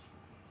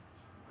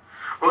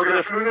Well, good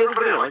afternoon,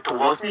 everybody. I'd like to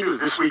welcome you to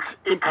this week's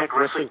Impact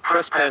Wrestling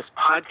Press Pass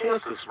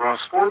podcast. This is Ross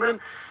Foreman.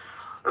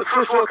 Let's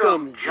first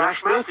welcome Josh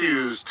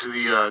Matthews to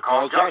the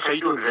call. Josh, how you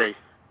doing today?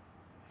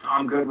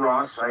 I'm good,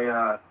 Ross.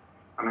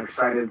 I'm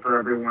excited for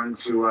everyone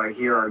to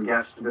hear our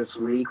guest this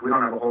week. We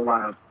don't have a whole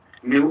lot of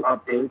new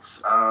updates,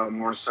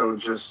 more so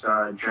just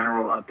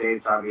general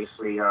updates.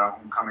 Obviously,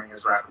 Homecoming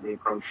is rapidly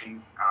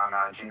approaching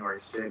on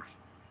January 6th,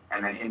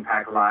 and then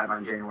Impact Live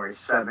on January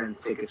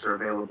 7th. Tickets are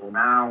available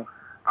now.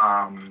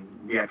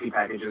 VIP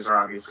packages are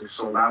obviously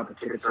sold out. The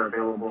tickets are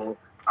available.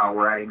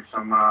 We're adding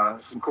some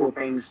cool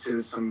things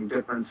to some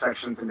different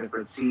sections and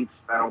different seats.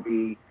 That'll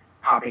be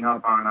popping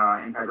up on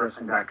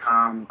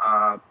ImpactWrestling.com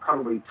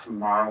probably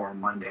tomorrow or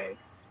Monday.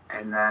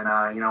 And then,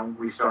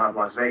 we still have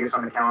Las Vegas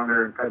on the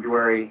calendar in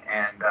February,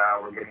 and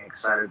we're getting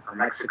excited for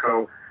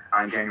Mexico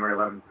on January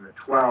 11th and the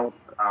 12th,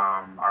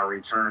 our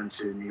return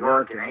to New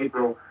York in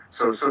April.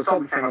 So it's all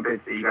the same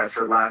updates that you guys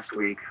heard last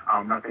week.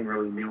 Nothing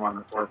really new on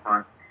the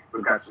forefront.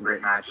 We've got some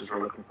great matches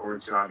we're looking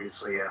forward to,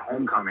 obviously, at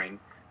Homecoming.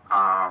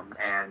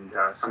 And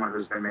someone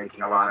who's been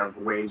making a lot of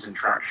waves and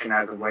traction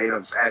as of late,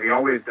 as he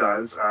always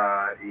does,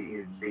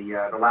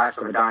 the last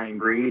of a dying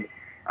breed.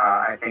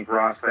 I think,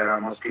 Ross,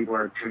 that most people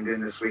are tuned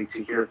in this week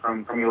to hear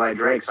from Eli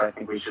Drake, so I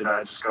think we should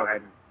just go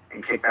ahead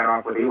and kick that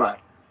off with Eli.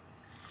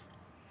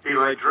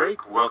 Eli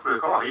Drake, welcome to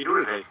the call. How you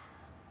doing today?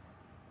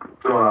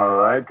 Doing all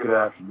right. Good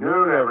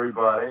afternoon,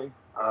 everybody.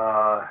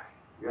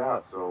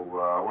 So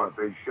I want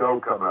a big show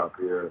coming up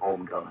here at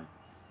Homecoming.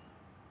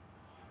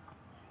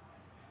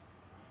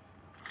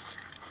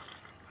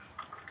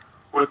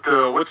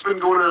 What's been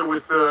going on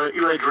with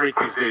Eli Drake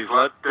these days? A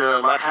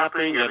lot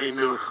happening. Got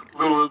into a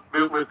little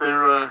bit with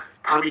their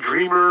Tommy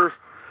Dreamer.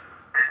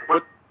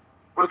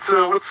 What's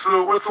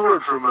the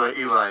word from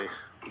Eli?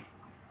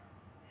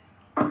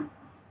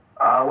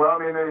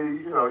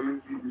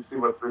 You see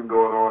what's been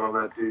going on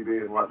that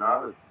TV and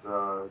whatnot.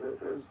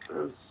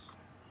 It's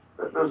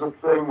there's a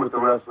thing with the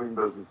wrestling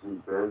business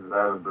these days that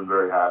I haven't been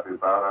very happy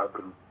about.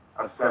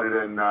 I've said it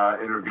in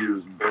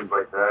interviews and things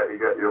like that. You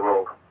got your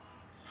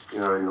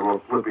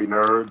little flippy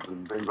nerds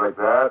and things like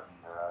that.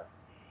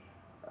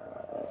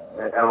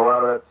 And a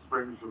lot of that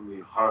springs from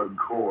the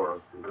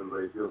hardcore, because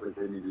they feel like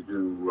they need to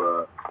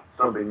do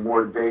something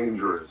more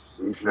dangerous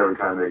each and every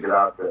time they get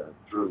out there.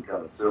 It's really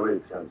kind of silly.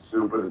 It's kind of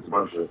stupid. It's a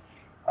bunch of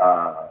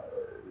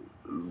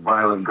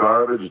violent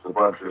garbage. It's a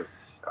bunch of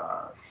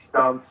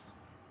stunts.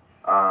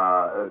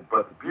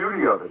 But the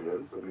beauty of it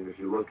is, if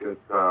you look at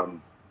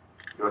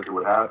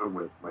what happened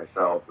with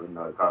myself and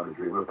Tommy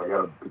Dreamer, if I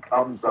got to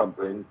become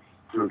something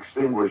to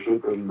extinguish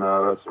it, then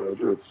that's what I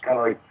do. It's kind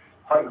of like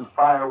fighting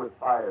fire with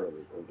fire, as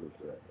they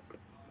say.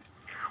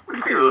 What do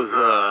you think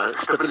of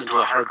stepping into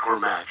a hardcore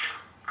match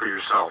for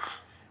yourself?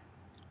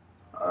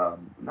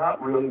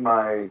 Not really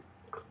my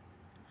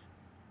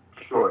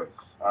choice.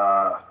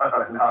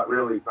 Not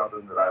really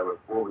something that I look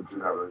forward to.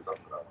 Not really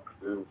something that I want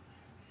to do.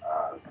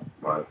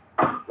 But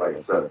like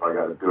I said, if I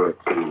got to do it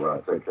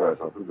to take care of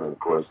something, then of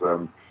course,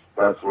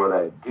 that's what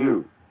I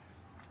do.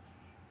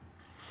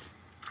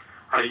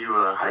 How do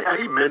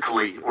you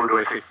mentally, or do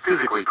I say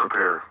physically,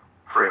 prepare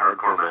for a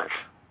hardcore match?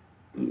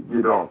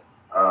 You don't.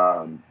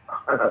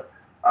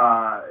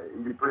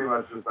 You pretty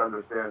much just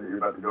understand that you're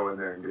about to go in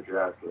there and get your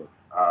ass kicked,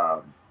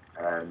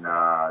 and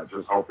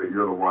just hope that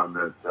you're the one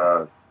that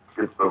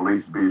gets the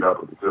least beat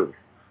up of the two.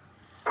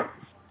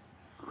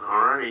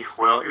 All righty.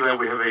 Well, Eli,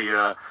 we have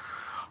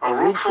a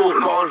room full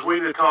of callers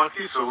waiting to talk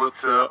to you, so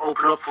let's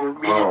open up for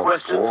media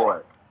questions.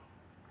 Boy.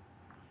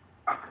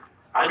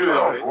 I knew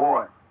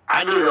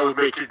that would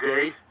make your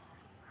day.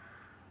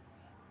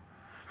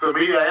 So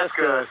media, ask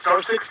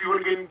 *6 if you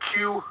want to get in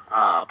queue.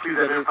 Please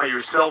identify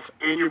yourself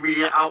and your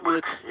media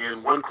outlet,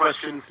 and one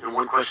question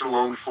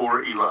alone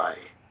for Eli.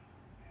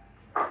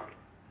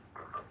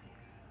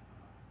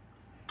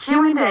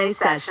 Q&A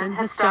session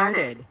has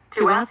started.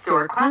 To ask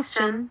your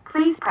question,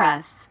 please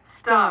press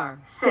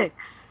 *6.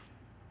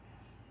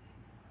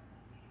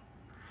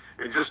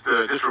 And just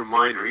a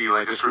reminder,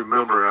 Eli, just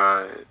remember,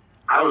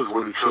 I was the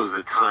one who chose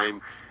the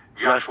time.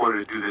 Josh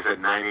wanted to do this at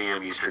 9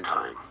 a.m. Eastern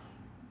Time.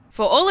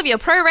 For all of your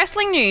pro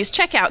wrestling news,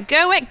 check out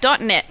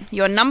GoEck.net,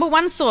 your number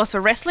one source for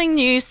wrestling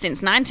news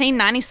since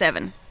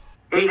 1997.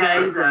 Hey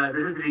guys,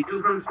 this is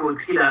Ritu from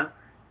Sportskeeda.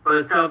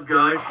 First off,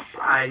 Josh,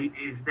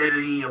 is there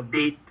any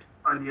update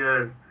on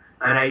your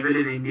arrival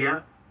in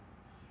India?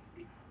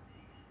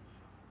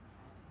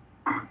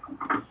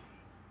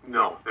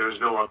 No, there's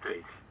no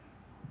update.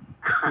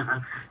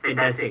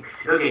 Fantastic.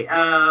 Okay,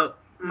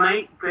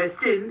 my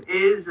question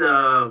is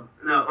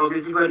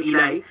obviously for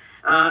Eli.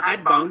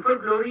 At Bound for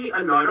Glory,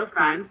 a lot of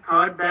fans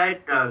thought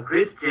that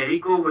Chris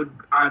Jericho would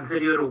answer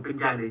your open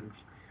challenge.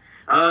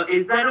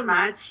 Is that a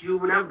match you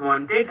would have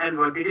wanted, and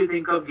what did you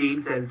think of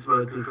James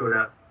Ellsworth who showed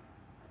up?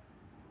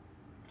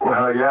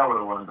 Well, yeah, I would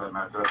have wanted that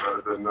match. That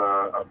would have been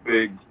a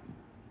big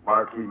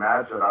marquee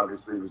match, and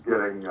obviously was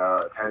getting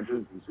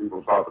attention since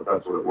people thought that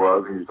that's what it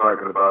was. And you're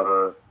talking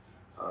about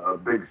a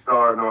big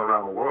star known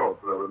around the world,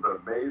 so that would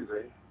have been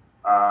amazing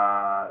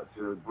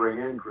to bring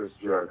in Chris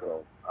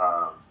Jericho.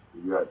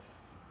 You got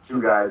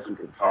two guys who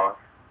can talk.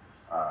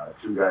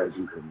 two guys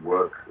who can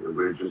work.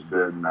 We've just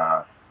been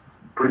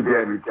pretty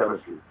damn good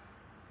chemistry.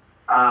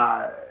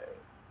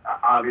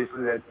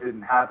 Obviously, that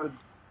didn't happen,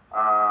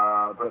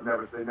 but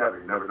never say never.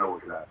 You never know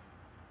what could happen.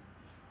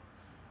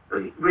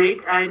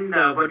 Great. And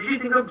what did you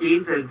think of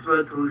James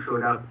Ellsworth, who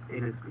showed up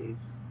in his place?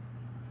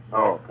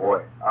 Oh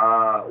boy.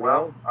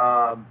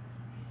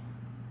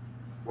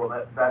 Well,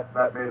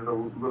 that made it a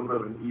little bit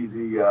of an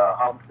easy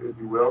hump, if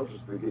you will,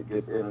 just to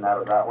get in and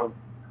out of that one.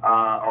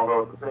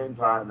 Although at the same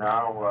time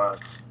now,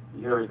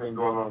 you hear everything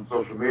going on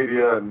social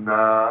media, and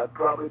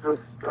probably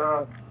just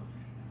a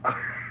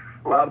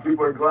lot of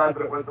people are glad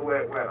that it went the way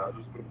it went. I'll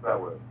just put it that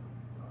way.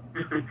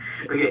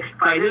 Okay,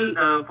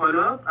 final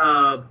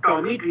follow-up.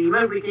 Tommy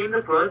Dreamer became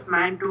the first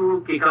man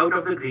to kick out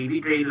of the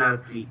gravy train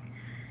last week.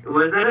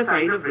 Was that a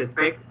sign of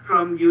respect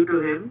from you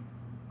to him?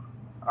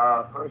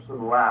 First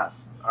and last.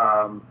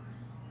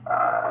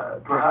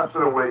 Perhaps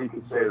in a way you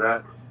could say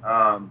that.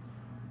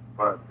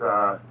 But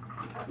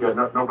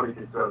nobody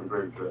can out of the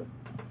gravy train.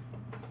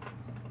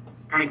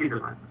 Thank you so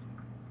much.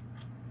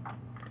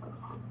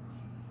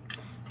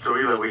 So,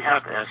 Eli, we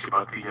have to ask you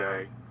about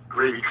the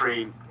gravy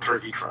train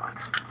turkey trot.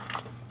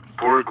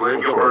 Poor Glenn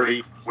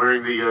Gilberty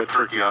wearing the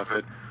turkey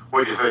outfit.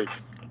 What do you think?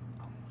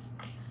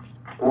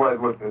 Well,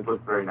 it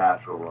looked very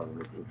natural, and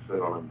it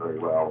fit on him very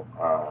well.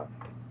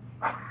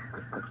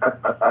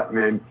 I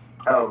mean,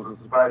 hell, it was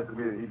a surprise to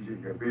me that he was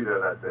even going to be there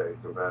that day.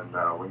 So then,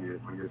 when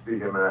you see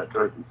him in that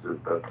turkey suit,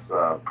 that's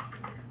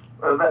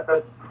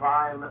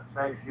prime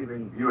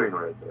Thanksgiving viewing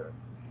right there.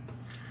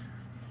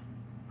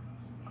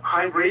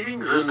 High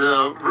ratings, and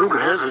rumor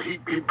has it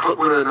he put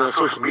one on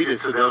social media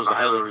and said that was the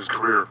highlight of his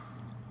career.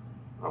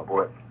 Oh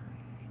boy.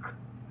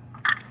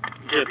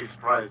 You can't be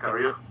surprised, are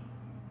you?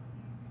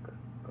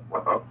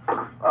 Well,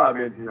 I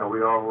mean,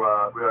 we all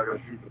got to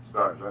shoot for the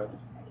stars, right?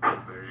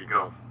 There you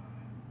go.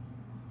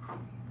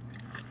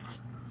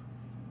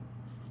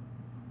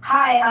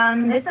 Hi,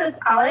 this is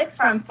Alex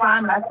from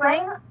Slam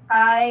Wrestling.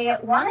 I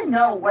want to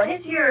know, what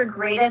is your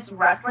greatest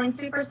wrestling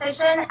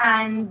superstition,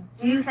 and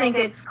do you think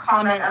it's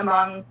common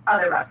among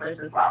other wrestlers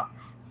as well?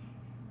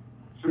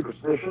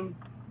 Superstition?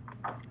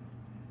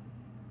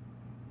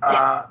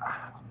 Yeah.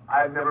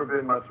 I've never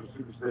been much of a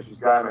superstitious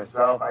guy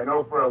myself. I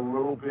know for a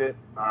little bit,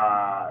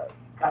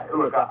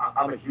 look,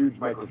 I'm a huge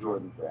Michael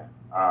Jordan fan,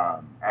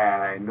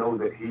 and I know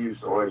that he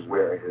used to always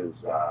wear his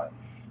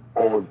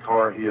old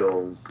Tar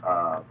Heels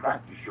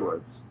practice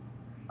shorts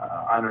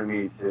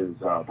underneath his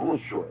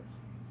Bulls shorts.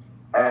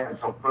 And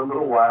so for a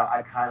little while,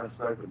 I kind of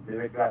started to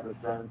mimic that in a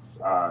sense,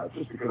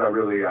 just because I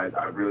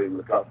really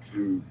look up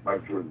to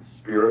Mike Jordan's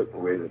spirit, the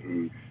way that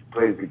he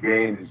plays the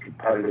game, his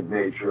competitive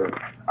nature.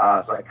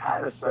 So I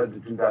kind of started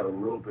to do that a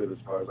little bit as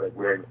far as like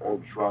wearing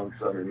old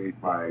trunks underneath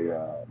my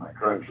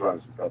current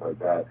trunks and stuff like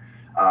that.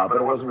 But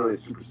it wasn't really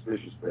a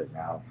superstitious thing.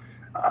 Now,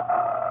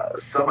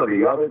 some of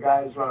the other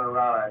guys running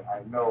around,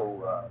 I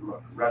know.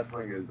 Look,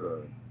 wrestling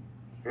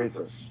is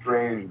a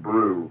strange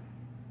brew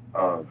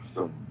of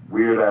some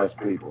weird ass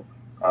people.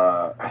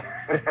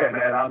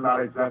 And I'm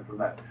not exempt from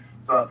that.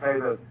 So I'll tell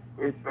you that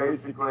it's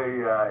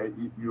basically,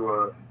 you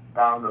are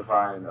bound to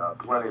find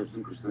plenty of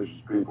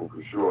superstitious people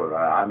for sure.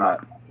 I'm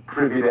not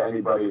privy to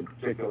anybody in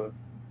particular,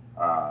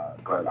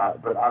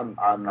 but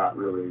I'm not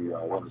really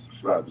one to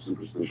subscribe to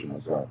superstition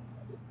myself.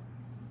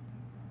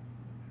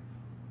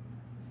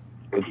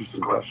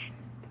 Interesting question.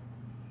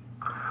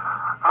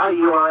 Hi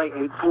Eli,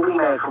 it's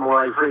Lee from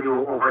Live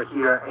Radio over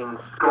here in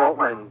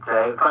Scotland.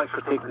 Thanks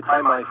for taking the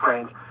time, my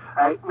friend.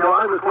 Now,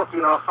 I was lucky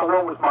enough,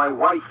 along with my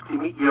wife, to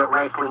meet you at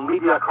Wrestling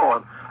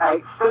MediaCon.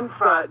 Since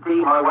that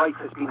day, my wife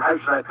has been, how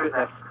should I put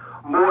this,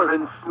 more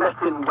than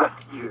smitten with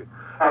you.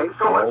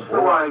 So much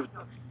so I've...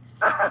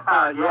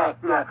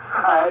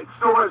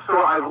 so much so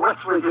I've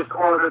literally just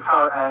ordered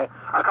her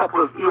a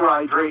couple of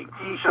Eli Drake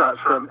t-shirts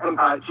from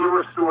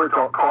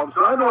ImpactJewellerStore.com.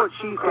 So I know what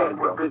she's getting,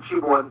 what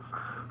she wants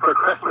for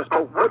Christmas,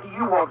 but what do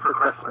you want for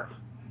Christmas?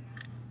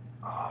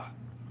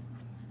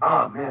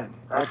 Oh man,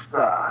 that's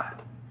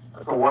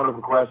a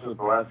wonderful question.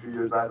 The last few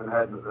years I haven't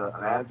had an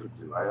answer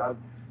to.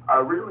 I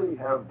really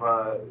have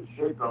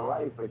shaped a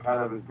life that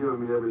kind of has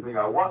given me everything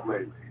I want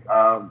lately.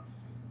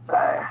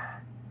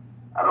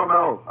 I don't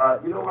know.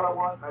 You know what I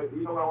want?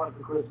 You know what I want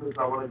for Christmas?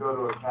 I want to go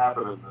to a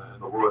cabin in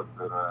the woods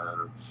and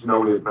a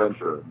snowy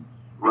adventure and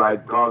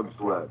ride dog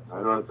sleds.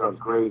 I know that sounds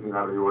crazy and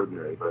out of the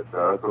ordinary, but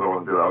that's what I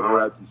want to do. I want to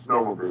ride some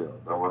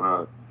snowmobiles.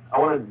 I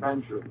want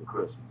adventure for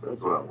Christmas. That's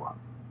what I want.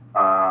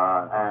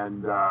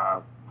 And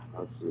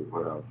let's see,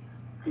 what else?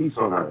 Peace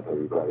on earth,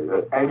 everybody.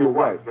 And your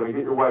wife. Can I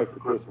get your wife for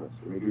Christmas?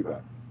 Can we do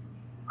that?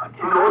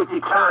 No,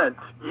 you can't.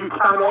 You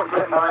cannot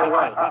get my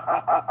wife.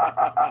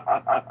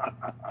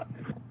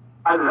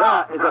 And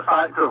that is a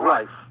fact of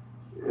life.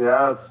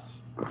 Yes.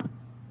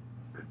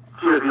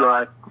 Cheers,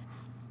 Eli.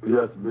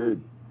 Yes,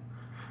 indeed.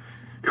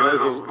 As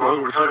long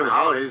as we're talking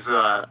holidays,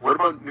 what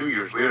about New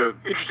Year's? We had an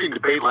interesting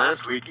debate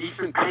last week.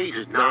 Ethan Page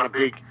is not a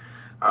big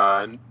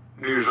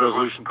New Year's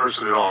resolution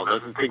person at all.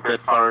 Doesn't think that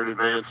far in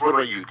advance. What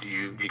about you? Do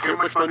you care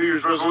much about New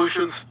Year's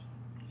resolutions?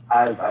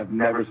 I've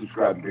never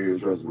subscribed to New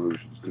Year's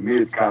resolutions. To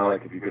me, it's kind of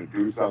like if you're going to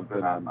do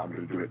something, I'm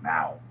going to do it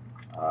now.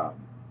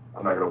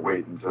 I'm not going to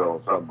wait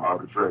until some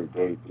arbitrary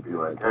date to be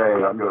like,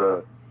 hey, I'm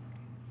going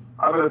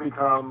to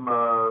become,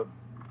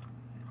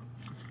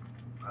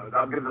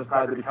 I'm going to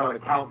decide to become an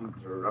accountant,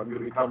 or I'm going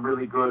to become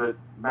really good at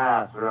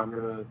math, or I'm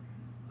going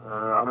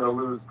to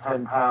lose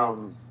 10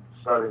 pounds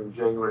starting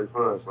January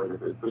 1st. Like, if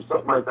there's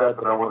something like that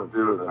I want to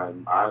do, then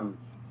I'm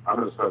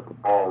going to start the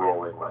ball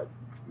rolling, like,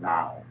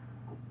 now.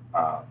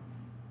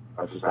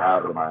 That's just a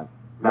habit of mine.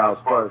 Now, as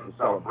far as the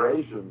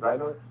celebrations, I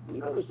know,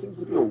 there seems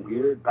to be a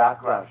weird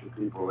backlash of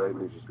people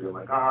lately just being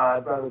like,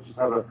 I'd rather just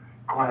have a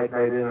quiet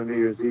night in on New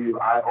Year's Eve.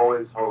 I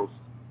always host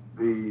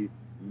the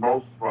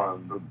most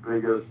fun, the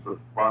biggest, the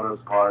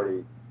funnest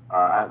party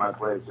at my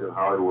place here in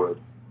Hollywood.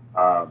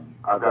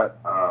 I've got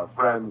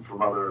friends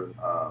from other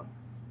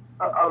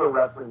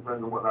wrestling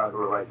friends and whatnot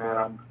who are like,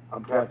 man,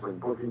 I'm canceling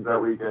bookings that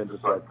weekend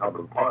just so I can come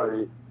to the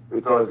party.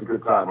 It's always a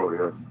good time over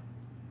here.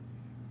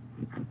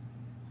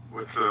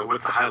 What's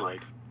the highlight?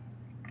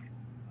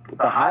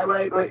 The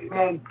highlight, like,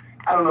 man,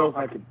 I don't know if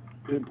I could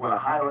pinpoint a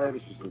highlight.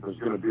 It's just that there's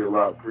going to be a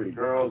lot of pretty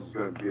girls.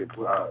 There's going to be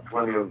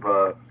plenty of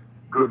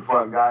good,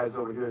 fun guys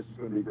over here. It's just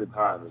going to be a good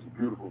time. There's a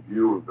beautiful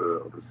view of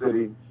the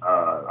city.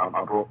 I'm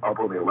up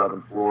on the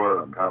 11th floor.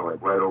 I'm kind of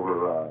like right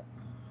over,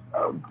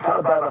 kind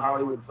of by the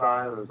Hollywood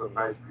sign. And there's a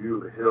nice view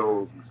of the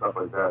hills and stuff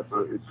like that.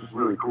 So it's just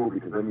really cool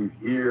because then you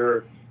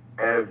hear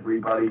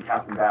everybody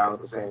counting down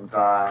at the same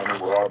time,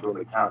 and we're all doing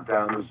the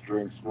countdown. There's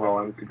drinks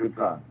flowing. It's a good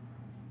time.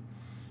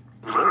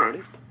 All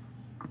right.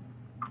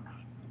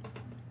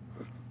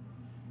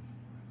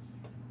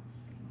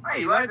 Hi,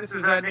 Eli. This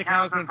is Nick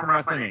Hausman from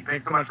Wrestling Inc.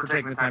 Thanks so much for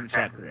taking the time to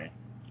chat today.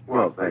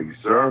 Well, thank you,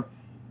 sir.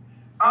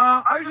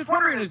 I was just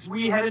wondering, as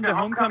we head into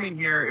Homecoming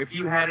here, if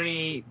you had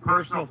any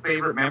personal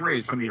favorite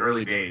memories from the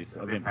early days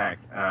of Impact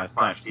 /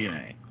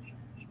 TNA.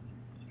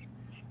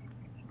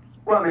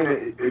 Well, I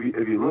mean,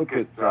 if you look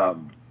at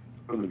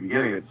from the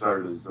beginning, it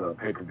started as a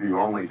pay-per-view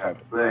only type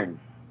of thing,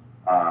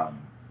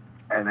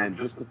 and then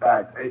just the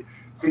fact.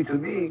 See, to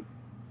me,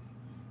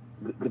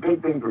 the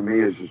big thing for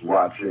me is just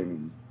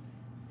watching.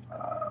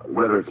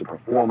 Whether it's a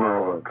performer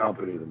or a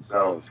company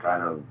themselves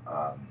kind of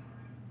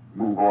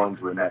move on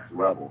to a next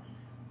level.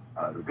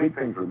 The big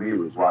thing for me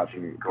was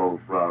watching it go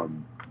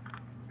from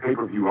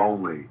pay-per-view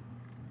only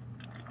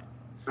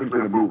simply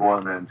to move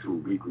on then to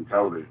a weekly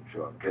television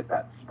show and get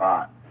that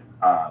spot.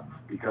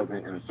 Because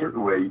in a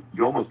certain way,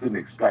 you almost didn't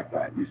expect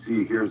that. You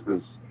see, here's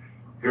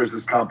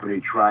this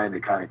company trying to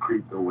kind of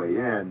creep their way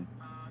in.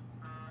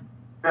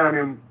 And I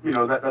mean,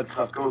 that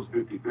stuff goes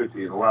 50-50,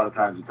 and a lot of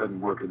times it doesn't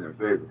work in their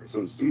favor.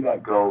 So to see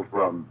that go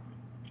from,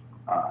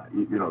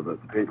 the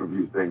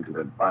pay-per-view thing to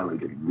then finally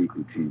getting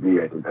weekly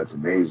TV, I think that's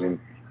amazing.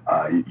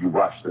 You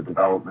watch the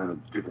development of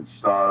different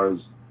stars,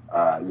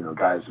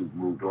 guys who've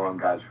moved on,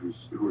 guys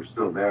who are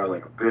still there,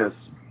 like Abyss,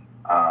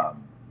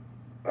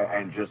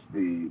 and just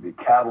the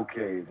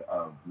cavalcade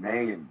of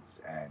names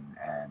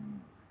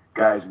and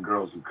guys and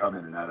girls who come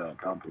in and out of that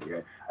company.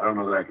 I don't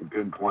know that I can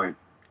pinpoint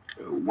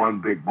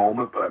one big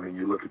moment, but I mean,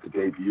 you look at the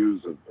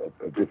debuts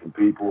of different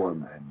people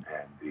and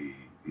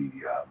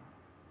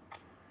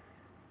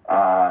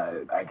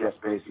I guess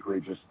basically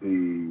just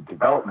the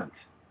development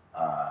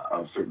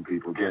of certain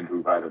people, again,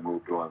 who've either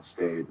moved on,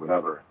 stayed,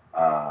 whatever,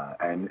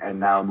 and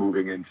now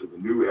moving into the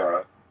new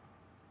era.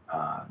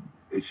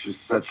 It's just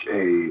such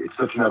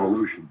an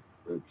evolution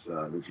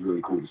that's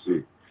really cool to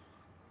see.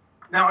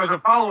 Now, as a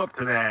follow-up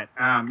to that,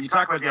 you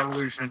talk about the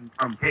evolution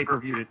from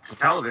pay-per-view to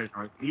television,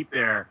 or deep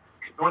there.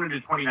 Going into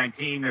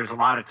 2019, there's a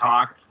lot of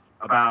talk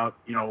about,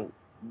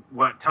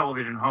 what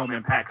television home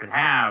impact could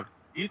have.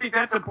 Do you think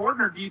that's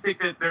important, or do you think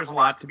that there's a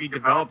lot to be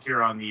developed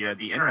here on the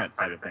internet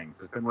side of things?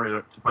 There's been more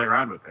to play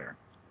around with there.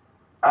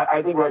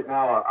 I think right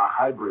now a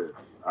hybrid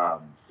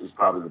is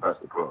probably the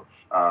best approach.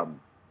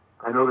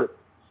 I know that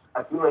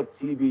I feel like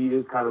TV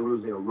is kind of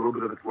losing a little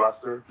bit of its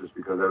luster just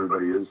because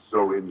everybody is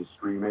so into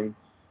streaming.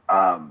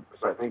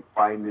 So I think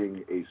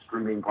finding a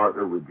streaming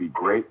partner would be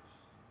great,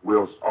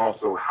 whilst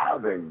also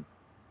having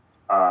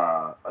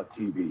a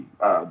TV.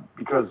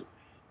 Because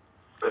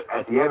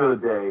at the end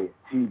of the day,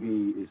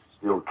 TV is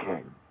still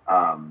king.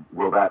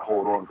 Will that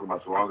hold on for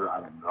much longer? I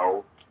don't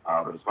know.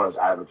 But as far as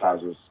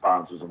advertisers,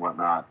 sponsors, and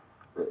whatnot,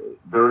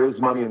 there is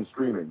money in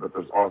streaming, but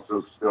there's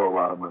also still a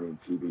lot of money in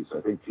TV. So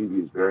I think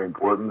TV is very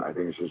important. I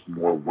think it's just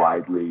more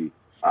widely,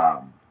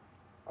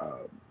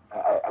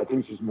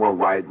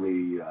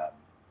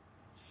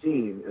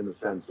 seen in the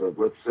sense of,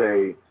 let's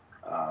say,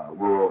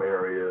 rural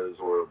areas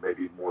or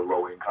maybe more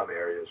low-income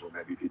areas where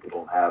maybe people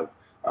don't have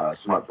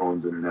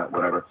smartphones, internet,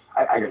 whatever.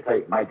 I got to tell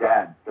you, my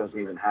dad doesn't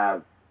even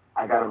have.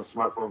 I got him a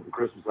smartphone for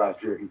Christmas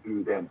last year. He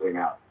threw the damn thing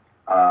out.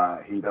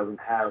 He doesn't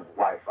have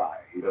Wi-Fi.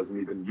 He doesn't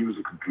even use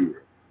a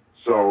computer.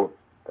 So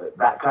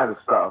that kind of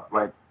stuff,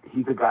 like,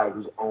 he's a guy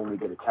who's only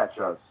going to catch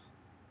us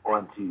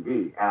on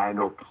TV. And I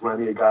know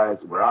plenty of guys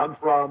where I'm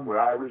from, where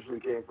I originally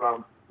came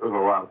from, there's a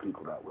lot of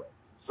people that way.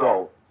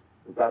 So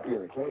with that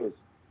being the case,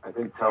 I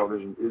think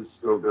television is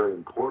still very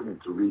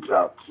important to reach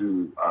out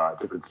to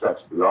different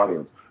sects of the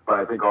audience. But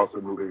I think also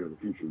moving into the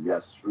future,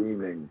 yes,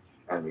 streaming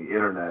and the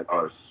internet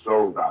are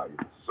so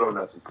valuable, so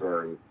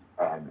necessary,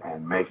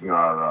 and making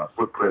our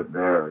footprint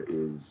there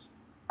is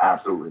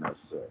absolutely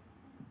necessary.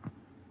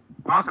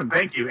 Awesome,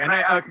 thank you. And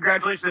I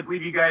congratulations, I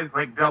believe you guys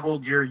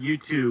doubled your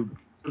YouTube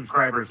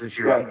subscribers this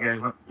year.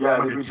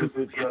 We just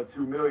hit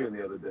 2 million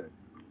the other day.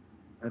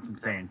 That's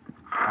insane.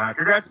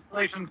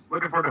 Congratulations.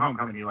 Looking forward to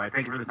homecoming, Eli.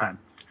 Thank you for the time.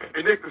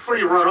 And Nick, before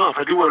you run off,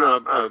 I do want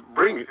to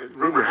bring,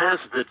 rumor has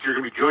it that you're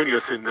going to be joining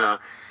us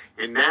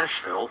in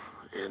Nashville.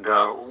 And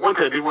one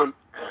thing I do want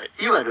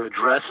Eli to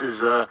address is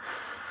the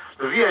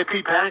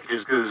VIP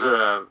packages,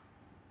 because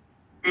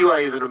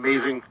Eli is an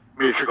amazing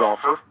miniature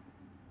golfer.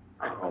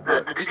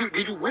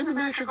 Did you win the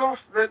miniature golf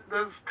that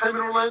time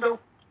in Orlando?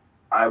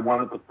 I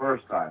won it the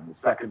first time. The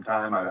second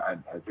time, I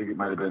think it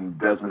might have been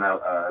Desmond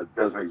Xavier.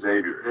 Desmond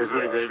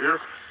Xavier.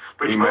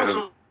 But he you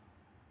also...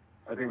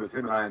 I think it was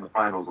him and I in the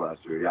finals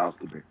last year. He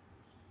ousted me.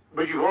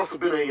 But you've also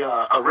been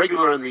a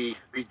regular on the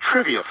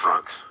trivia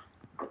front.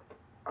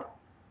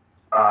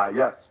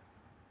 Yes.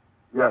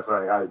 Yes,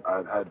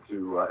 I've had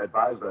to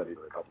advise that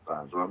even a couple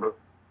times, remember?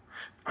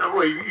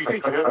 Well, you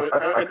think you have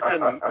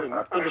an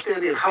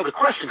understanding of how the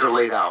questions are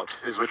laid out,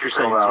 is what you're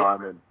saying.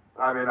 Well,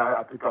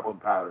 I pick up on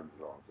patterns,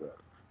 is all I'm saying.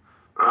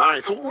 All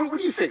right, so what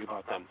do you think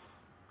about them?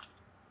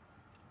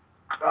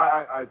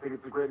 I think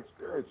it's a great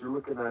experience. You're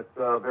looking at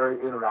a very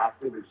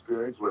interactive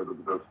experience where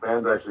the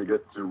fans actually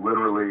get to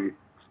literally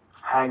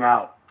hang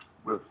out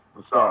with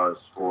the stars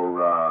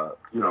for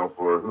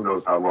who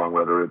knows how long,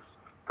 whether it's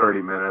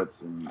 30 minutes,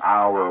 an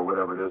hour, or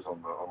whatever it is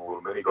on a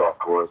little mini golf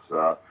course.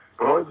 But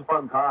always a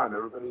fun time.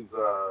 Everybody's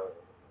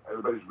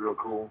real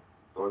cool.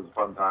 It's always a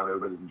fun time.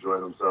 Everybody's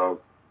enjoying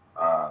themselves,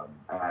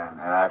 and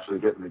actually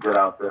getting to get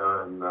out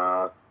there and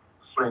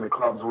swing the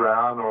clubs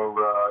around or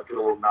get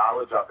a little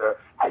knowledge out there.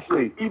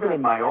 Actually, even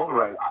in my own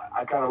right,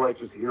 I kind of like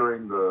just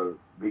hearing the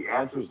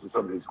answers to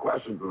some of these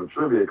questions in the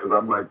trivia, because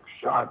I'm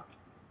shocked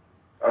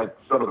at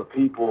some of the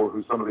people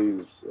who some of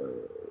these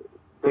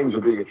things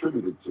are being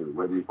attributed to.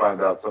 Whether you find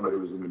out somebody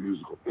was in the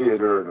musical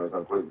theater and knows how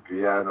to play the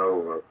piano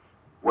or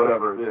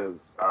whatever it is,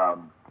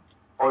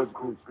 always a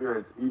cool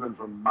experience, even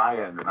from my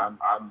end, and I'm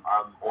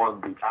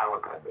on the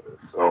talent end of it.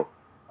 So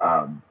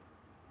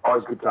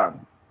always a good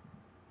time.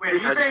 Wait, are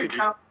you saying,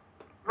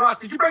 Ross,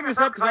 did you bring this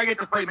up because I get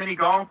to play mini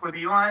golf with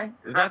Eli?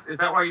 Is that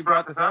why you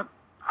brought this up?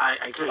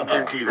 I can't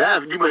guarantee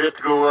that. You might have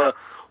to go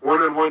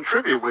one-on-one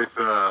trivia with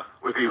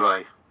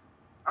Eli.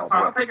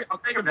 I'll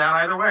take him down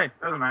either way.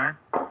 Doesn't matter.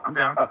 I'm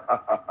down.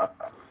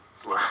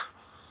 Well,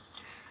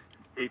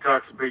 he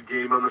talks a big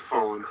game on the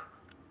phone.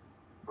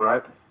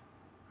 Right?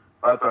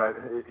 That's all right.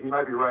 He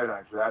might be right,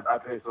 actually. I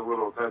pay so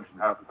little attention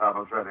half the time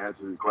I'm trying to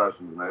answer these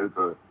questions, and it's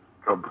a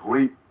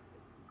complete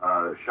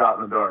shot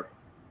in the dark.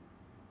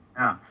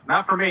 Yeah,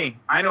 not for me.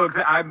 I know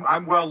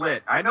I'm well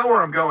lit. I know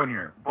where I'm going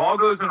here. Ball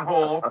goes in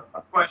hole,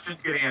 questions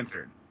get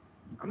answered.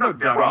 I'm no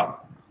dummy.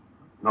 Well,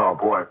 no,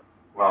 boy.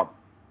 Well,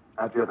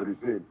 that's yet to be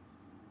seen.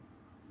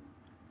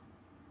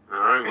 All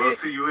right, we'll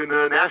see you in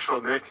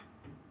Nashville, Nick.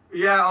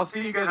 Yeah, I'll see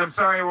you guys. I'm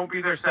sorry I won't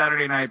be there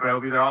Saturday night, but I'll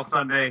be there all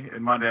Sunday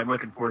and Monday. I'm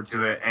looking forward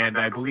to it, and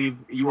I believe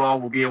you all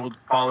will be able to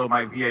follow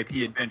my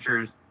VIP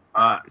adventures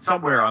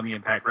somewhere on the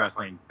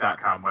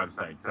ImpactWrestling.com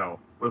website. So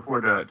look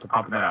forward to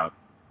pumping that out.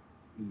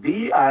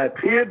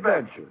 VIP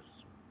Adventures.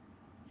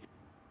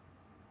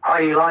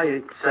 Hi Eli,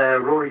 it's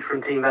Rory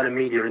from Team Venom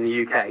Media in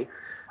the UK.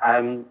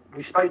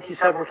 We spoke to you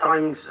several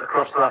times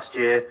across the last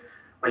year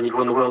when you'd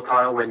won the world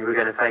title, when you were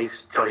going to face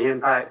Johnny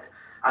Impact,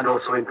 and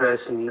also in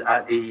person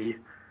at the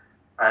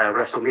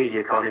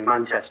WrestleMedia Con in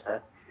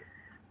Manchester.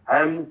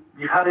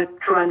 You've had a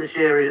tremendous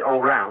year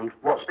all round.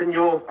 What's been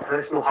your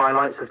personal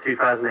highlights of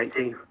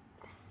 2018?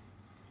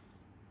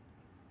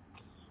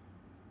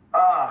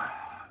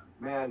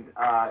 Man,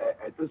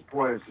 at this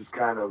point, it's just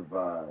kind of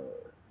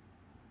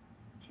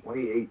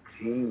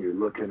 2018. You're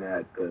looking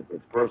at the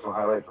personal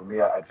highlight for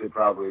me. I'd say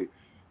probably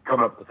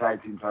coming up with the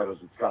tag team titles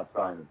with Scott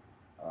Steiner.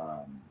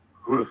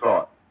 Who'd have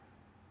thought?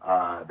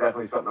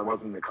 Definitely something that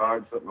wasn't in the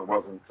cards, something that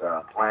wasn't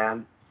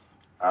planned.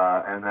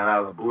 And then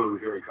out of the blue,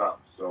 here he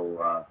comes.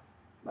 So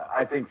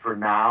I think for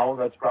now,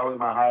 that's probably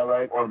my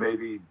highlight. Or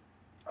maybe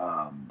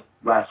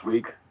last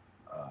week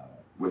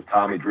with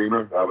Tommy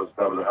Dreamer. That was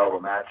a hell of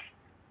a match.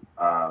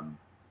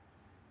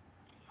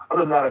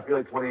 Other than that, I feel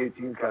like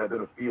 2018's kind of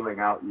been a feeling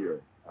out year.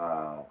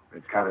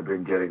 It's kind of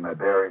been getting my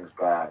bearings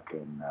back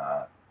and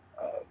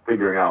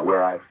figuring out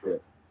where I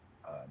fit,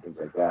 things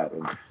like that.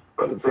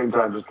 But at the same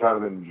time, just kind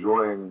of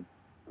enjoying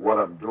what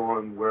I'm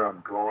doing, where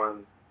I'm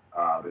going.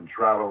 I've been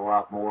traveling a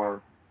lot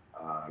more,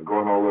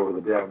 going all over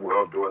the damn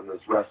world doing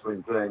this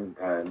wrestling thing,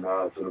 and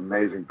it's an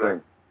amazing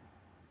thing.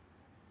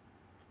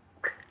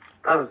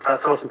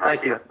 That's awesome.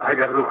 Thank you. I hope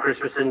you have a good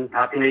Christmas and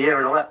Happy New Year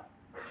and all that.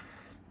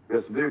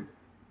 Yes, indeed.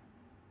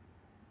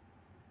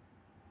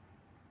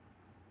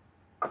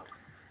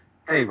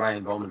 Hey,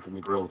 Ryan Bowman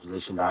from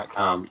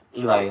thegorillposition.com.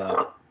 Eli,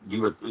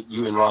 you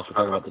and Ross were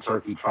talking about the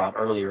turkey trot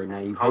earlier. Now,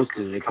 you've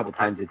hosted it a couple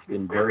times. It's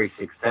been very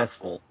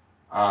successful.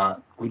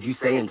 Would you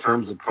say in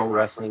terms of pro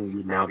wrestling, you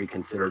would now be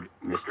considered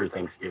Mr.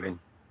 Thanksgiving?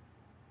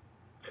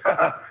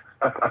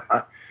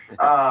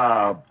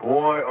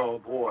 Boy,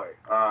 oh boy.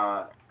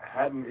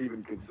 Hadn't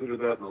even considered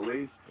that in the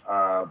least.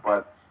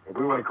 But if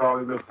we want to call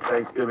him Mr.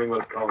 Thanksgiving,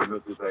 let's call him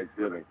Mr.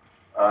 Thanksgiving.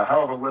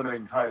 Hell of a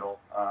limiting title,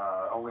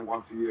 only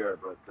once a year,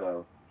 but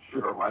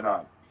sure, why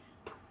not?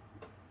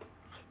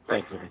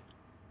 Thanks, man.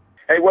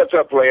 Hey, what's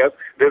up, players?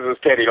 This is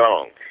Teddy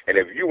Long. And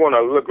if you want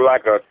to look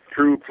like a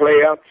true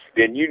player,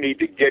 then you need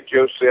to get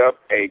yourself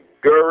a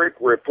Gurick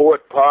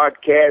Report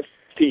Podcast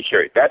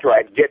T-shirt. That's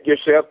right. Get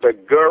yourself the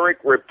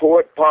Gurick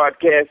Report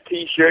Podcast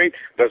T-shirt,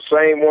 the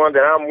same one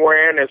that I'm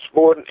wearing and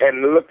sporting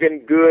and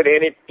looking good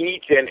in it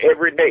each and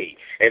every day.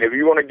 And if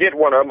you want to get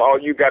one of them, all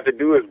you got to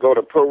do is go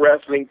to Pro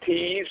Wrestling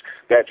Tees.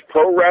 That's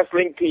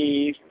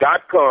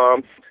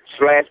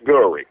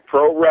ProWrestlingTees.com/Gurick.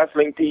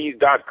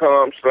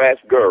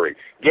 ProWrestlingTees.com/Gurick.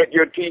 Get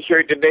your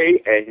T-shirt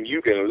today, and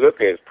you can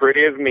look as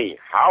pretty as me.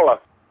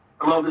 Holla.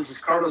 Hello, this is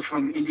Carlos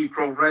from Indie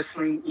Pro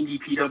Wrestling,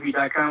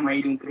 IndiePW.com. How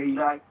you doing today,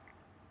 Eli?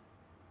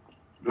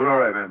 Doing all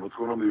right, man. What's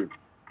going on with you?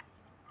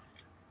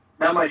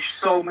 Not much.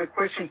 So my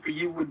question for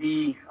you would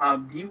be,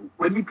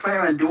 what do you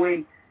plan on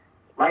doing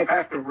life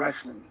after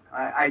wrestling?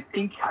 I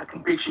think I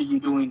can picture you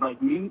doing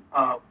like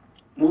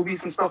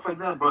movies and stuff like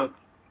that, but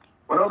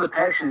what other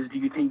passions do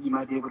you think you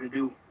might be able to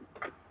do?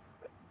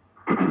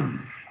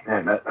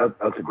 Man,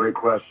 that's a great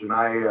question.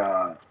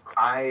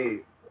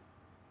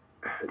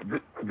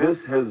 This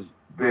has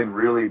been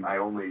really my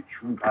only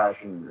true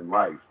passion in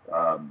life.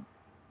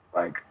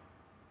 Like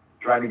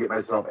trying to get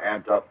myself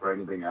amped up for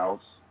anything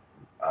else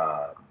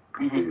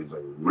is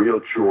a real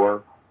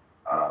chore.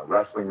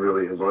 Wrestling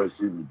really has always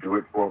seemed to do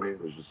it for me.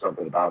 There's just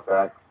something about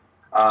that.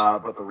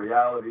 But the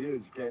reality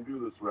is you can't do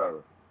this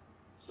forever.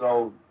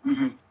 So,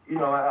 you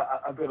know,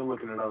 I've been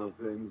looking at other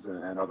things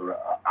and other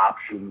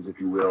options, if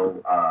you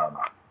will.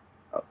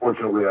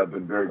 Fortunately, I've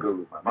been very good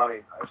with my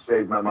money. I've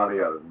saved my money.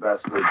 I've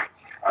invested.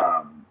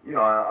 You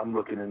know, I'm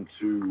looking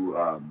into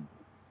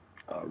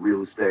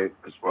real estate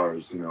as far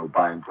as, you know,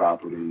 buying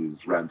properties,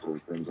 rentals,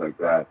 things like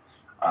that.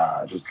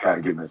 Just to kind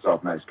of give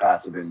myself nice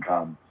passive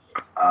income.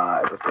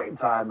 At the same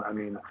time, I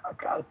mean, I've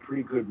got a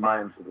pretty good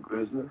mind for the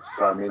business.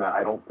 So, I mean,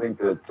 I don't think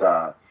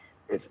that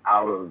it's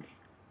out of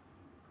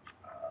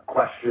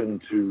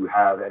question to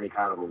have any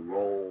kind of a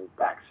role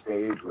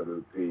backstage, whether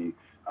it be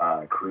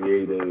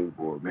creative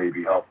or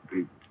maybe helping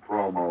people with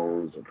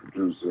promos or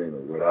producing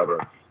or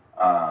whatever.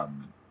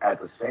 At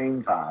the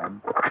same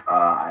time,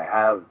 I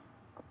have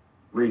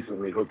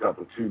recently hooked up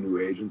with 2 new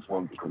agents,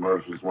 one for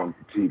commercials, one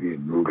for TV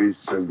and movies,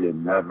 so you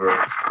never,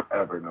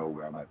 ever know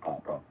where I might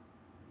pop up.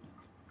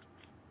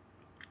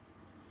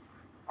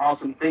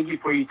 Awesome. Thank you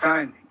for your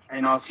time,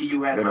 and I'll see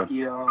you at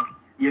the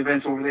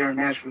events over there in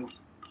Nashville.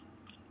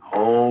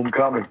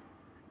 Homecoming.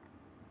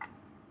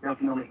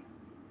 Definitely.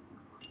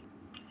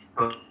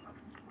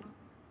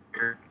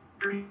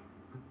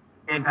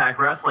 Impact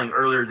Wrestling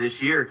earlier this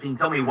year. Can you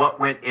tell me what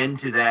went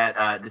into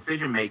that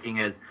decision making?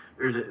 As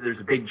there's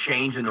a big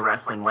change in the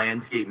wrestling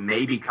landscape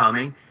maybe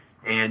coming,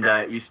 and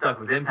you stuck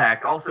with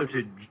Impact. Also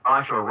to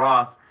Joshua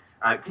Ross,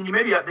 can you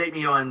maybe update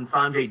me on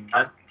Sanjay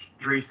Dutt's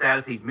injury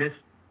status? He's missed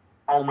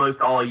almost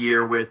all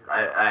year. With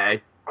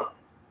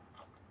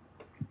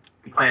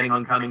planning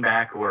on coming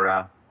back or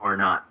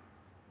not?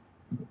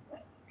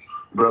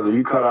 Brother,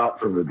 you cut out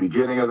from the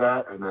beginning of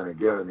that and then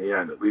again in the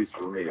end, at least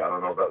for me. I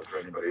don't know if that was for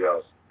anybody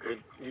else. You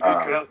did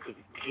cut out.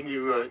 Can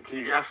you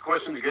ask the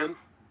question again?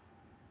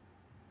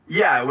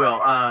 Yeah, I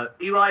will.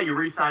 Eli, you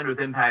re-signed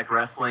with Impact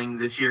Wrestling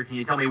this year. Can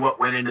you tell me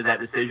what went into that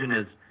decision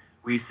as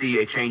we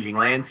see a changing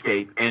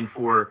landscape? And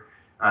for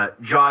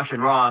Josh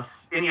and Ross,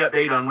 any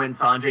update on when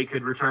Sanjay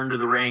could return to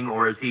the ring,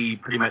 or is he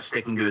pretty much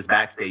sticking to his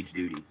backstage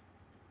duties?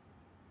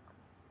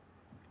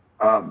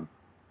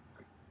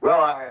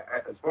 Well,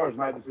 as far as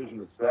my decision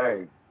to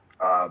stay,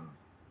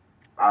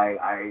 I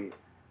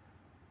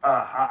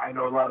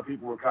know a lot of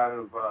people were kind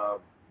of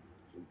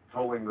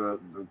tolling the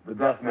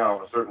death knell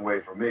in a certain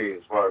way for me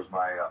as far as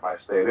my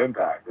stay at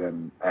Impact,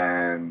 and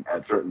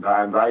at certain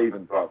times I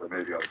even thought that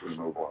maybe I was going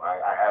to move on.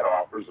 I had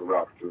offers or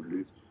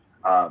opportunities,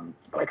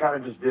 but I kind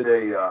of just did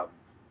I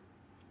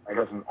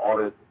guess an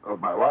audit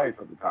of my life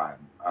at the time,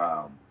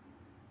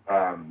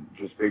 and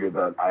just figured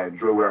that I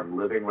enjoy where I'm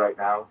living right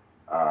now.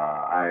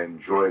 I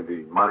enjoy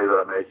the money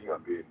that I'm making.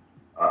 I'm being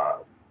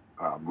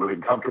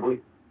living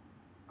comfortably.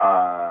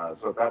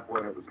 So at that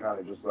point, it was kind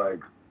of just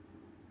like,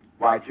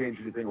 why change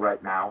anything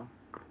right now?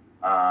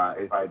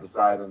 If I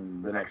decide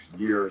in the next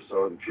year or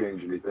so to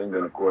change anything,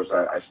 then of course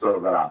I still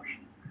have that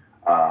option.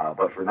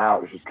 But for now,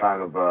 it was just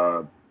kind of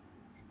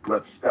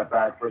let's step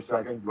back for a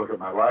second, look at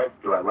my life.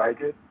 Do I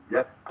like it?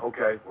 Yep.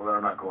 Okay. Well, then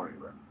I'm not going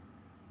anywhere.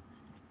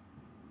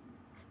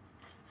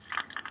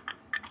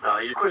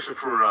 Your question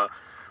for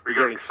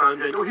regarding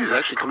Sanjay. I know he's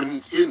actually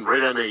coming in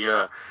right on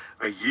a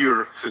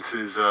year since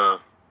his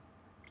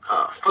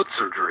foot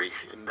surgery,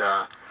 and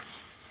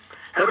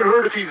haven't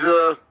heard if he's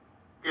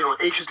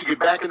anxious to get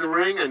back in the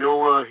ring. I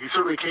know he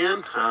certainly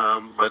can,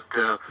 but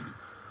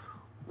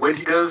when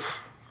he does,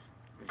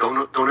 don't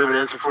have an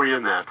answer for you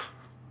on that.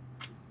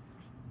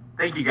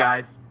 Thank you,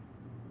 guys.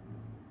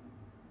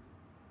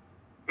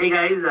 Hey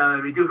guys,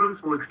 Ritu from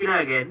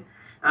Sportskeeda again.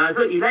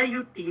 So Eli,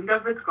 you teamed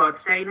up with Scott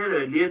Steiner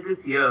earlier this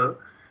year.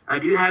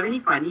 Do you have any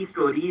funny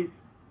stories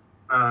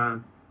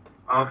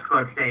of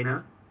Scott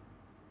Steiner?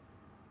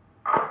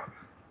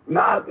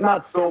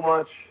 Not so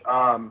much.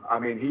 I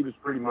mean, he was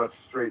pretty much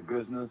straight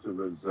business. It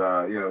was,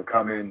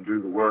 come in,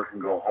 do the work,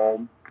 and go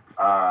home.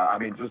 I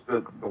mean, just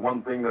the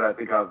one thing that I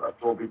think I've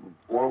told people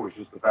before was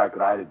just the fact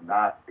that I did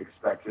not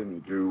expect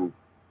him to do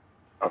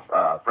a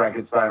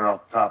Frankensteiner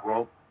off the top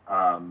rope.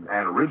 And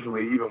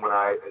originally, even when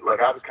I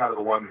was kind of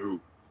the one who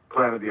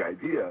planted the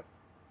idea,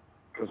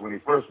 because when he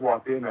first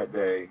walked in that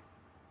day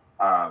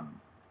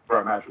for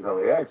our match with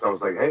LAX, I was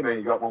like, hey, man,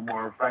 you got one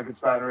more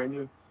Frankensteiner in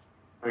you?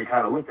 And he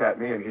kind of looked at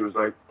me, and he was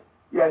like,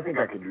 yeah, I think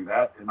I can do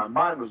that. And my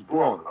mind was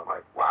blown. And I'm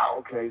like, wow,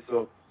 okay.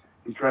 So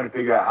he's trying to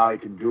figure out how he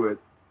can do it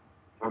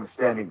from a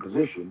standing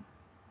position.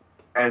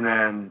 And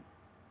then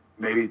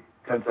maybe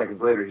 10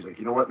 seconds later, he's like,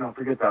 you know what? No,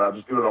 forget that. I'll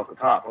just do it off the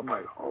top. I'm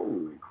like,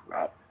 holy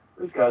crap.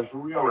 This guy's for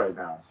real right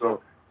now.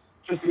 So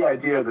just the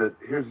idea that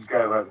here's this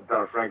guy who hasn't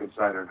done a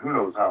Frankensteiner in who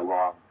knows how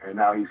long, and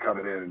now he's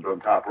coming in and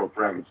doing top rope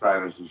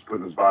Frankensteiners and just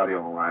putting his body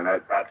on the line.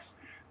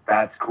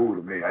 That's cool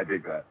to me. I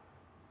dig that.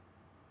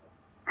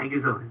 Thank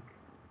you so much.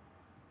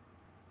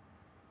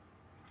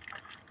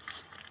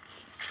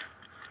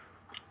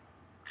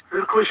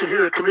 There's a question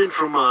here that come in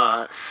from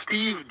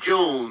Steve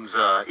Jones.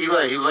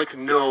 Eli, he would like to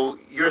know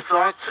your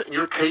thoughts and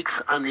your takes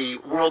on the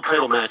world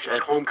title match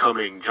at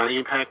Homecoming, Johnny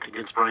Impact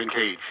against Brian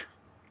Cage.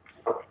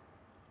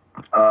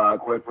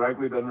 Quite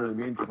frankly, it doesn't really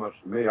mean too much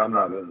to me. I'm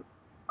not in it.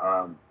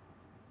 I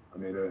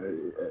mean,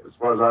 as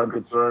far as I'm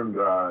concerned,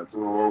 it's a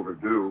little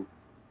overdue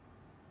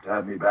to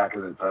have me back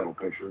in the title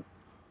picture.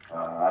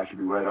 I should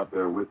be right up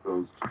there with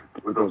those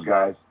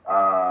guys.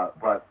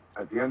 But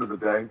at the end of the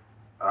day,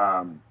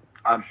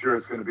 I'm sure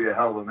it's going to be a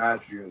hell of a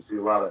match. You're going to see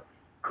a lot of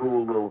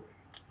cool little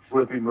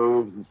flippy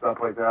moves and stuff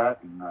like that.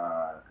 And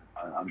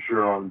I'm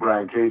sure on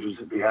Brian Cage's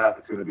behalf,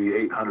 it's going to be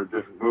 800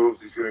 different moves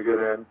he's going to get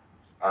in.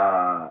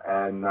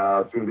 And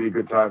it's going to be a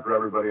good time for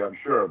everybody, I'm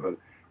sure. But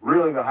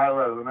really the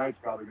highlight of the night is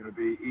probably going to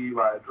be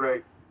Eli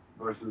Drake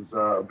versus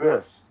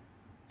Abyss.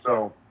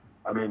 So,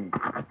 I mean,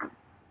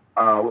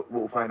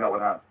 we'll find out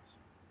what happens.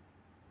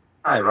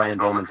 Hi, Ryan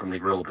Bowman from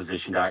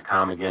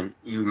thegorillaposition.com again.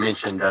 You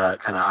mentioned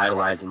kind of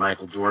idolizing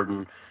Michael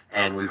Jordan,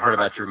 and we've heard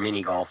about your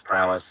mini golf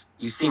prowess.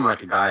 You seem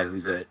like a guy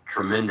who's a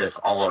tremendous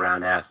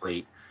all-around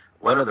athlete.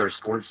 What other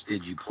sports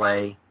did you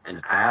play in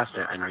the past,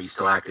 and are you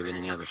still active in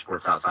any other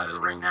sports outside of the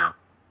ring now?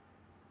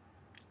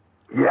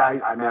 Yeah,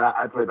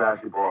 I play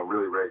basketball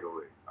really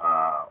regularly.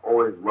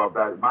 Always loved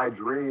that. My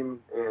dream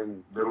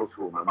in middle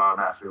school, my mom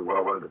asked me what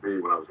I wanted to be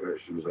when I was there.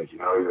 She was like,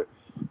 you're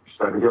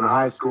starting to get in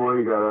high school,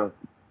 you gotta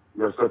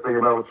start thinking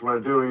about what you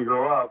want to do when you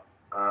grow up.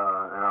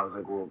 And I was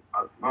like, well,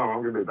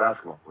 I'm going to be a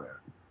basketball player.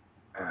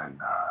 And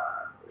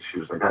she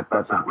was like,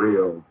 that's not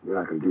real. You're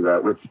not going to do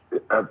that, which,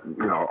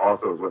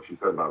 also is what she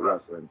said about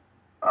wrestling.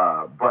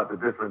 But the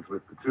difference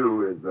with the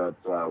two is that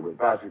with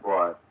basketball,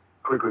 I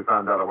quickly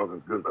found out I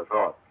wasn't as good as I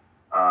thought.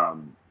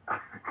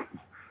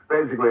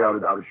 Basically, I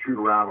would shoot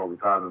around all the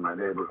time in my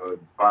neighborhood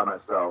by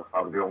myself.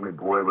 I was the only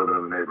boy living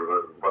in the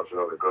neighborhood with a bunch of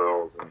other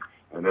girls,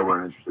 and they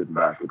weren't interested in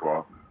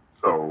basketball.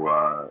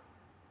 So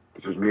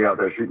it's just me out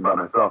there shooting by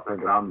myself,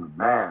 thinking I'm the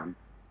man,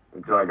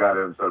 until I got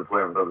in and started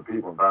playing with other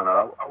people and found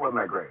out I wasn't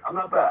that great. I'm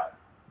not bad,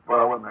 but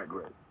I wasn't that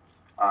great.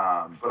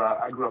 But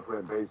I grew up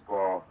playing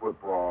baseball,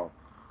 football.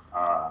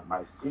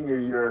 My senior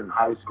year in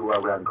high school, I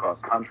ran cross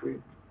country.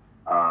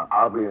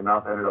 Oddly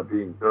enough, I ended up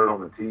being third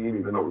on the team,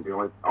 even though it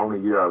was the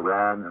only year I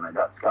ran, and I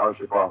got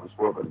scholarship off the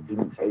sport, but I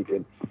didn't take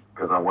it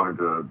because I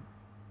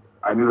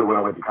knew that when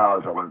I went to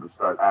college, I wanted to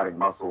start adding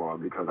muscle on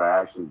because I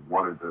actually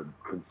wanted to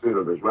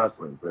consider this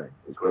wrestling thing,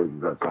 as crazy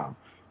as that sounds.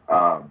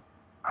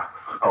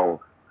 So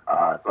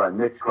I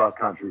mixed cross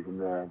country from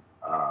there.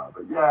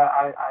 But yeah,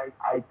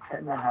 I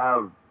tend to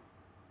have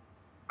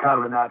kind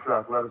of a natural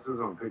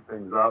athleticism and pick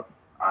things up.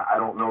 I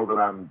don't know that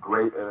I'm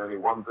great at any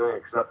one thing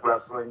except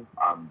wrestling.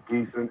 I'm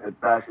decent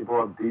at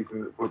basketball, I'm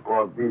decent at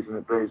football, I'm decent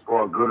at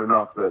baseball, good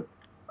enough that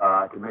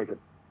I can make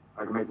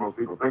most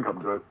people think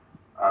I'm good.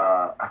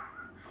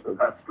 So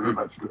that's pretty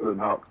much good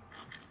enough.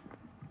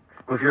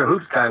 Well, if you're a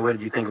hoops guy, what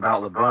did you think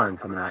about LeBron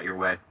coming out your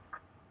way?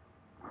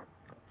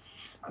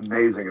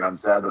 Amazing, and I'm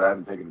sad that I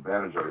haven't taken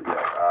advantage of it yet.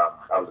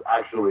 I was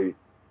actually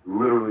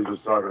literally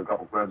just talking to a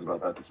couple friends about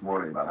that this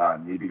morning, about how I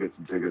need to get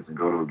some tickets and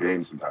go to a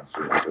game sometime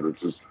soon.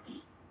 Because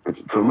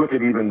to look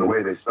at even the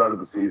way they started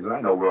the season,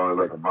 I know we're only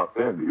like a month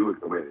in, but you look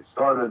at the way they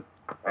started,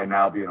 and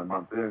now being a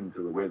month in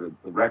to the way that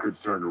the record's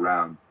turned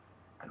around,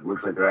 and it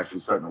looks like they're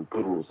actually starting to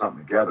put a little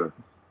something together.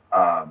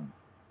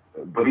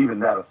 But even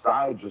that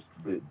aside, just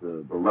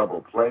the level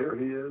of player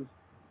he is,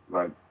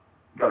 like,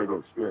 you got to go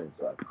experience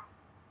that.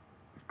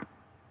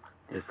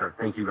 Yes, sir.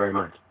 Thank you very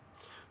much.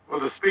 Well,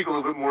 to speak a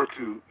little bit more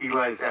to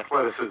Eli's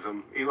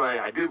athleticism, Eli,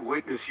 I did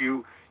witness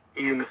you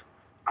in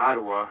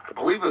Ottawa. I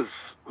believe was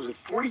it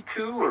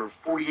 42 or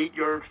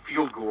 48-yard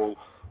field goal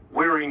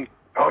wearing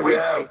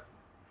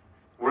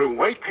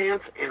white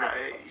pants, and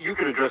you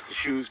can address the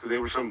shoes because they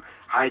were some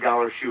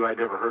high-dollar shoe I'd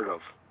never heard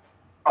of.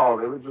 Oh,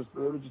 they were just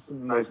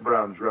some nice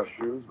brown dress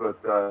shoes,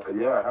 but that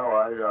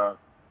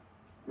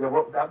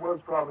was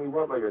probably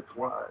like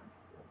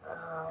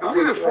It was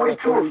either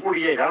 42 or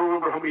 48. I don't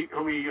remember how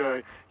many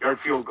yard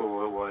field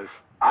goal it was.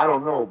 I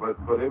don't know, but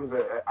it was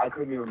I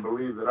couldn't even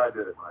believe that I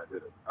did it when I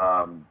did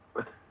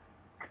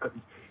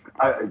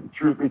it.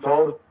 Truth be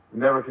told,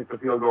 never kicked a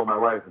field goal in my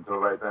life until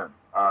right then.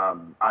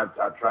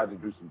 I've tried to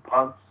do some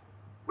punts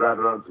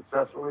rather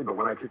unsuccessfully, but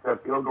when I kicked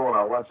that field goal and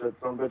I watched that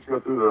son of a bitch go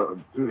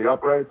through the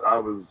uprights, I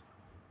was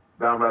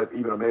downright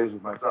even amazed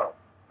with myself.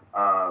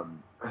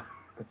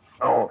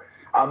 So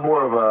I'm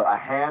more of a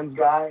hands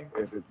guy.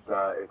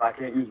 If I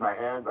can't use my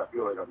hands, I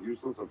feel like I'm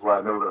useless. That's why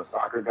I've never been a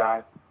soccer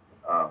guy.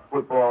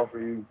 Football for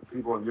you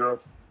people in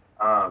Europe.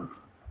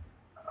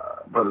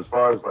 But as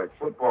far as like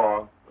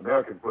football,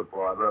 American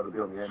football, I'd rather be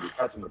on the end of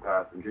catching the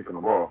pass than kicking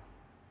the ball.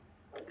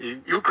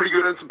 You're pretty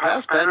good at some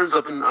pass patterns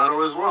up in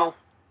Ottawa as well.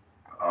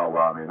 Oh,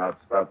 well, I mean, that's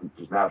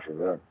just natural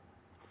there.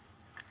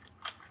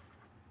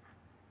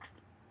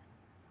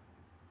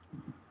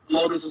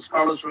 Hello, this is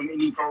Carlos from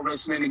Indie Pro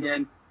Wrestling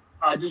again.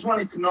 I just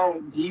wanted to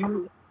know, do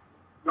you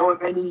know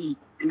of any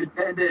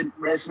independent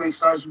wrestling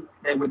stars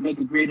that would make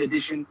a great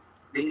addition to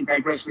the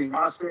Impact Wrestling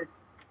roster?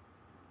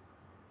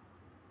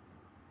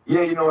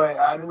 Yeah, you know,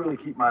 I didn't really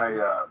keep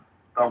my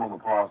thumb on the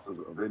pulse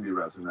of indie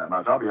wrestling that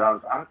much. I'll be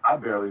honest, I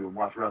barely even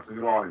watch wrestling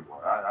at all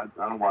anymore. I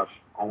don't watch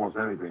almost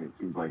anything, it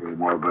seems like,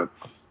 anymore. But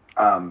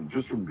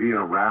just from being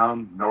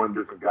around, knowing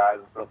different guys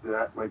and stuff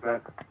like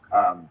that,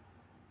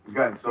 this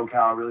guy in SoCal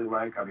I really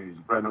like. I mean, he's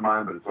a friend of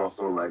mine, but it's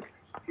also like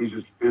he's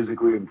just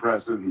physically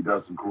impressive. He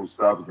does some cool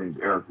stuff. His name's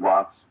Eric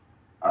Watts,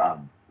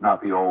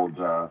 not the old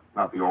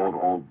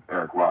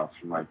Eric Watts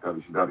from like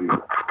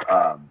WCW.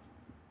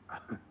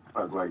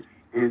 But like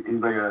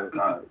he's like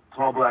a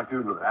tall black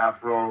dude with an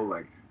afro,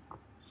 like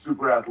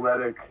super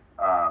athletic,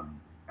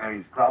 and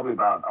he's probably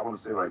about, I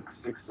want to say like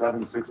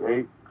 6'7",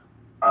 6'8".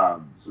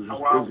 So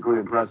just physically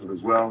impressive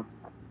as well.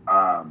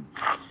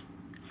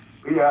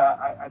 But yeah,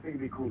 I think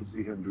it'd be cool to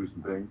see him do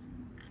some things.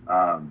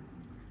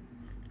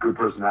 Good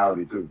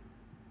personality too.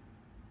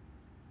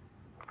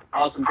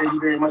 Awesome. Thank you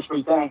very much for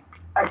your time.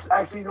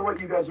 Actually, you know what?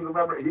 You guys will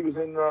remember he was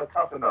in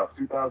Tough Enough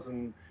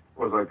 2011,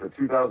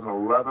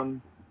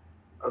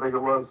 I think it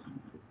was.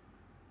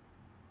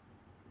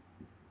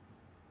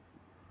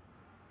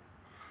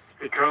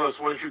 Hey, Carlos,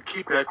 why don't you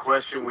keep that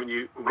question when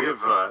we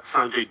have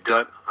Sanjay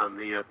Dutt on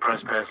the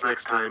press pass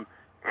next time,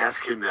 ask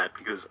him that,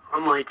 because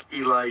unlike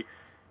Eli,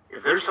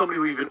 if there's somebody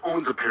who even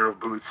owns a pair of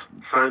boots,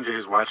 Sanjay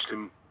has watched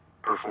him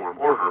perform,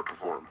 or her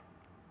perform.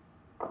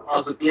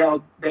 Awesome. Yeah,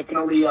 I'll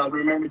definitely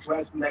remember to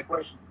ask him that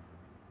question.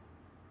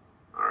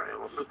 All right.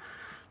 Well, so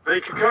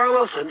thank you,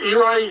 Carlos. And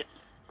Eli,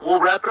 we'll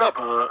wrap it up.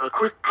 A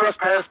quick press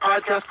pass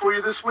podcast for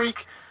you this week.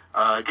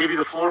 Give you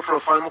the floor for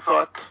a final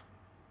thought.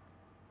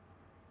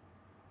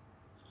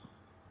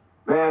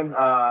 Man,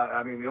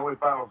 I mean, the only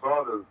final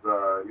thought is,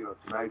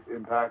 tonight's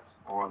impact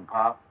on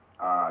Pop.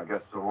 I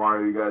guess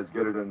tomorrow you guys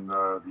get it in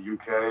the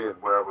UK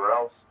and wherever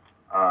else.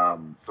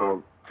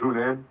 So tune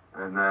in,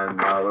 and then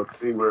let's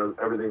see where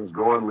everything's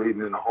going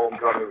leading into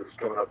Homecoming, which is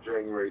coming up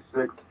January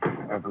 6th.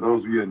 And for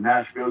those of you in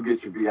Nashville,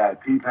 get your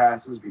VIP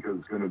passes because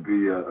it's going to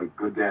be a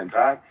good damn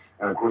time.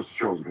 And, of course, the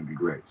show's going to be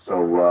great.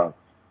 So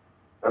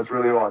that's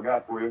really all I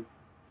got for you.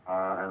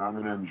 And I'm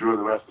going to enjoy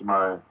the rest of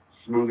my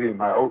smoothie and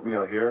my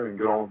oatmeal here and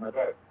get on with my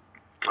day.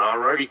 All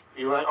righty.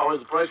 Eli, always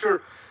a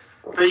pleasure.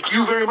 Thank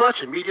you very much.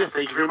 And media,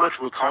 thank you very much.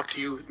 We'll talk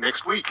to you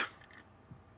next week.